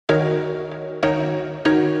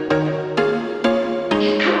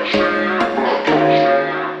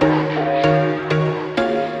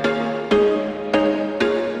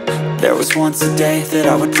once a day that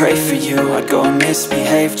I would pray for you. I'd go and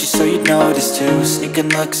misbehave just so you'd notice too. Sneaking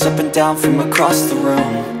looks up and down from across the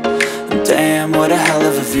room. And damn, what a hell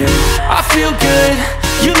of a view. I feel good,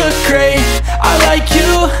 you look great, I like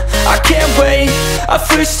you, I can't wait. A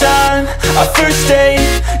first time, a first date,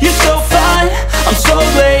 you're so fine, I'm so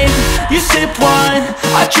late. You sip wine,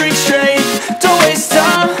 I drink straight, don't waste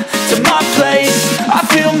time to my place. I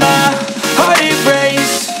feel my heart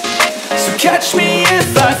erase, so catch me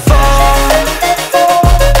if I fall.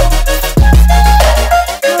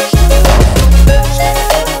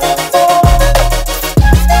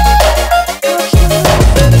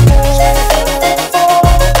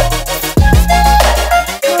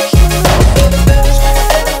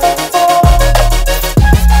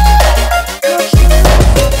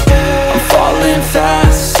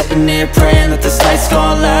 Praying that this night's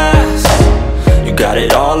gonna last. You got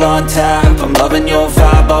it all on tap, I'm loving your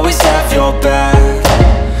vibe, always have your back.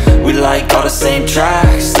 We like all the same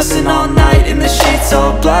tracks, listen all night in the sheets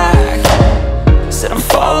all black. Said I'm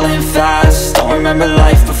falling fast, don't remember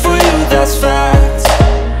life before you, that's fact.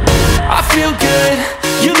 I feel good,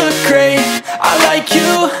 you look great, I like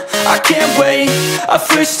you, I can't wait. A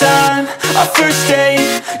first time, a first date,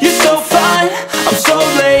 you're so fine, I'm so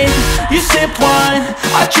late. You sip wine,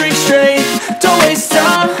 I drink straight, don't waste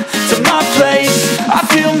time to my place. I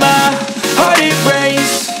feel my heart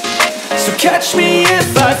erase, so catch me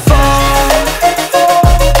if I fall.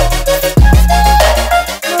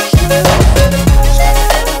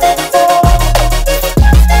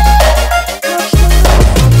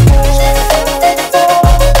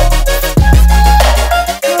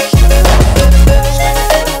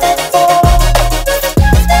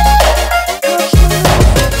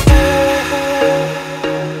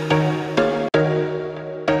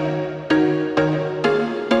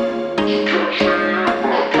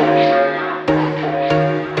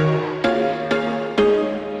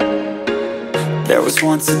 There was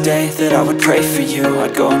once a day that I would pray for you.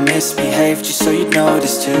 I'd go and misbehave just so you'd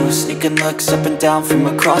notice too. Sneaking looks up and down from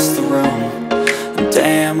across the room. And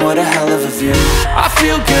damn, what a hell of a view. I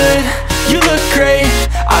feel good, you look great,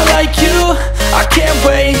 I like you, I can't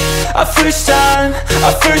wait. A first time,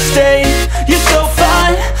 a first date, you're so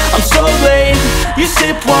fine, I'm so late. You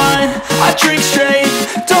sip wine, I drink straight,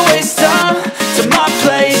 don't waste time to my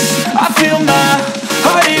place. I feel my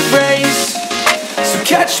heart erase, so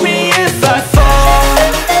catch me if I fall.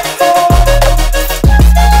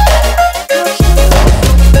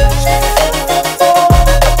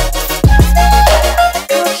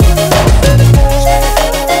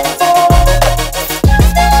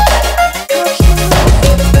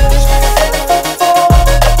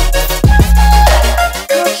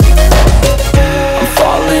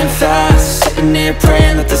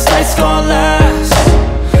 Praying that this night's gonna last.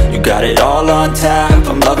 You got it all on tap,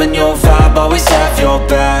 I'm loving your vibe, always have your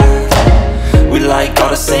back. We like all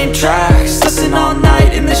the same tracks, listen all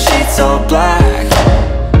night in the sheets all black.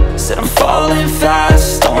 Said I'm falling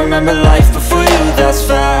fast, don't remember life before you, that's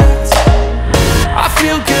fact. I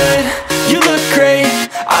feel good, you look great,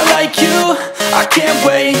 I like you, I can't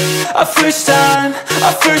wait. A first time,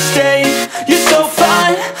 a first date, you're so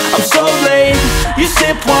fine, I'm so late. You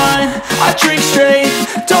sip wine, I drink straight,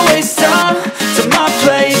 don't waste time to my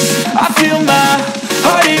place. I feel my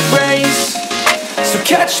heart erase, so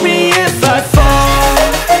catch me if I fall.